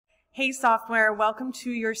Hey software, welcome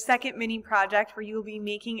to your second mini project where you'll be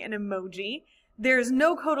making an emoji. There's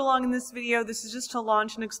no code along in this video. This is just to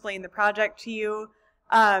launch and explain the project to you.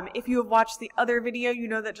 If you have watched the other video, you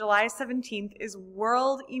know that July 17th is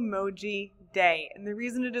World Emoji Day. And the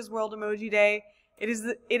reason it is World Emoji Day, it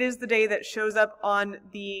is the day that shows up on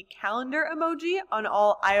the calendar emoji on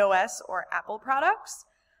all iOS or Apple products.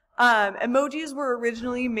 Emojis were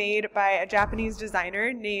originally made by a Japanese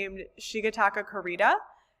designer named Shigetaka Kurita.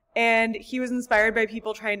 And he was inspired by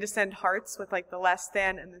people trying to send hearts with like the less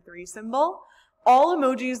than and the 3 symbol. All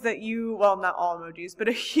emojis that well, not all emojis, but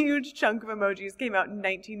a huge chunk of emojis came out in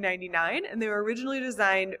 1999, and they were originally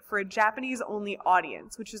designed for a Japanese-only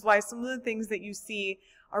audience, which is why some of the things that you see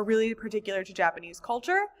are really particular to Japanese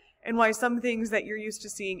culture, and why some things that you're used to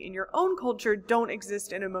seeing in your own culture don't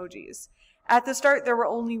exist in emojis. At the start, there were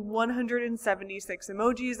only 176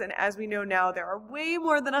 emojis, and as we know now, there are way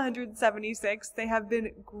more than 176. They have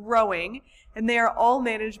been growing, and they are all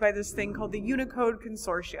managed by this thing called the Unicode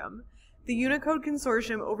Consortium. The Unicode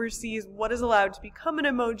Consortium oversees what is allowed to become an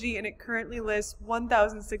emoji, and it currently lists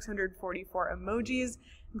 1,644 emojis,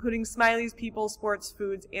 including smileys, people, sports,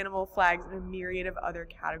 foods, animal flags, and a myriad of other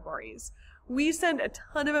categories. We send a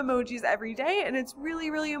ton of emojis every day, and it's really,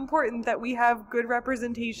 really important that we have good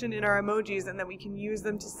representation in our emojis and that we can use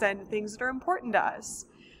them to send things that are important to us.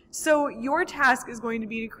 So your task is going to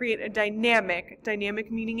be to create a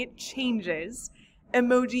dynamic meaning it changes,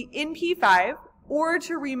 emoji in P5, or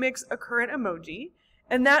to remix a current emoji,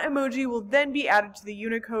 and that emoji will then be added to the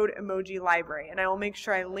Unicode emoji library, and I will make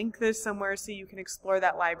sure I link this somewhere so you can explore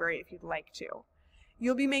that library if you'd like to.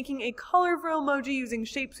 You'll be making a colorful emoji using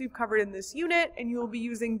shapes we've covered in this unit, and you'll be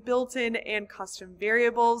using built-in and custom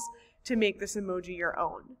variables to make this emoji your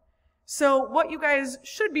own. So what you guys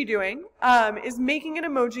should be doing is making an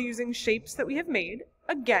emoji using shapes that we have made.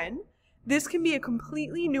 Again, this can be a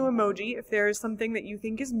completely new emoji if there is something that you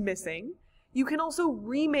think is missing. You can also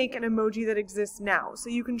remake an emoji that exists now. So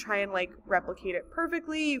you can try and like replicate it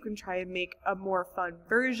perfectly. You can try and make a more fun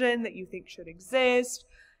version that you think should exist.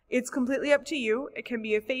 It's completely up to you. It can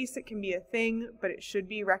be a face, it can be a thing, but it should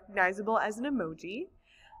be recognizable as an emoji.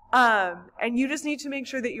 And you just need to make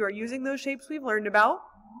sure that you are using those shapes we've learned about.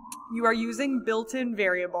 You are using built-in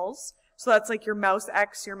variables. So that's like your mouse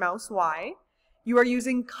X, your mouse Y. You are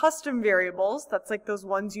using custom variables. That's like those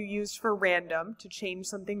ones you used for random to change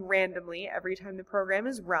something randomly every time the program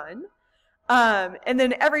is run. And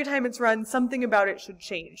then every time it's run, something about it should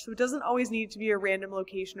change. So it doesn't always need to be a random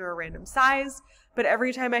location or a random size, but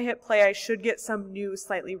every time I hit play, I should get some new,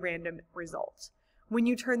 slightly random result. When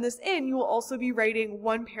you turn this in, you will also be writing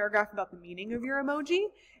one paragraph about the meaning of your emoji,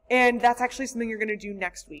 and that's actually something you're going to do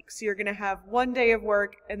next week. So you're going to have one day of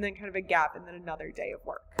work, and then kind of a gap, and then another day of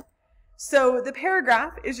work. So the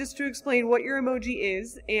paragraph is just to explain what your emoji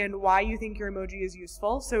is and why you think your emoji is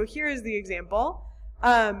useful. So here is the example.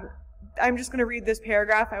 I'm just going to read this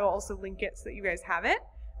paragraph. I will also link it so that you guys have it.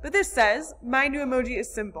 But this says, my new emoji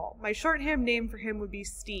is simple. My shorthand name for him would be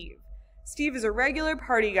Steve. Steve is a regular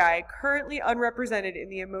party guy, currently unrepresented in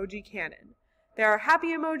the emoji canon. There are happy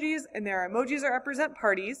emojis, and there are emojis that represent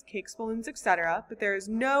parties, cakes, balloons, etc., but there is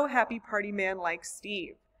no happy party man like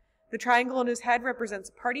Steve. The triangle on his head represents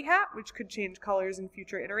a party hat, which could change colors in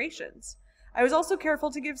future iterations. I was also careful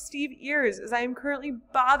to give Steve ears, as I am currently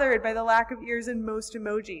bothered by the lack of ears in most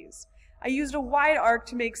emojis. I used a wide arc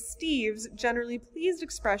to make Steve's generally pleased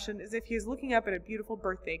expression as if he is looking up at a beautiful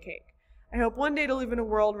birthday cake. I hope one day to live in a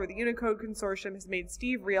world where the Unicode Consortium has made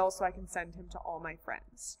Steve real so I can send him to all my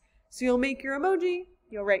friends. So you'll make your emoji,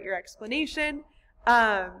 you'll write your explanation,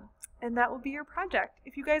 and that will be your project.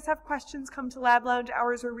 If you guys have questions, come to Lab Lounge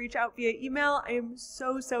hours or reach out via email. I am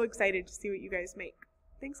so excited to see what you guys make.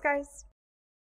 Thanks, guys.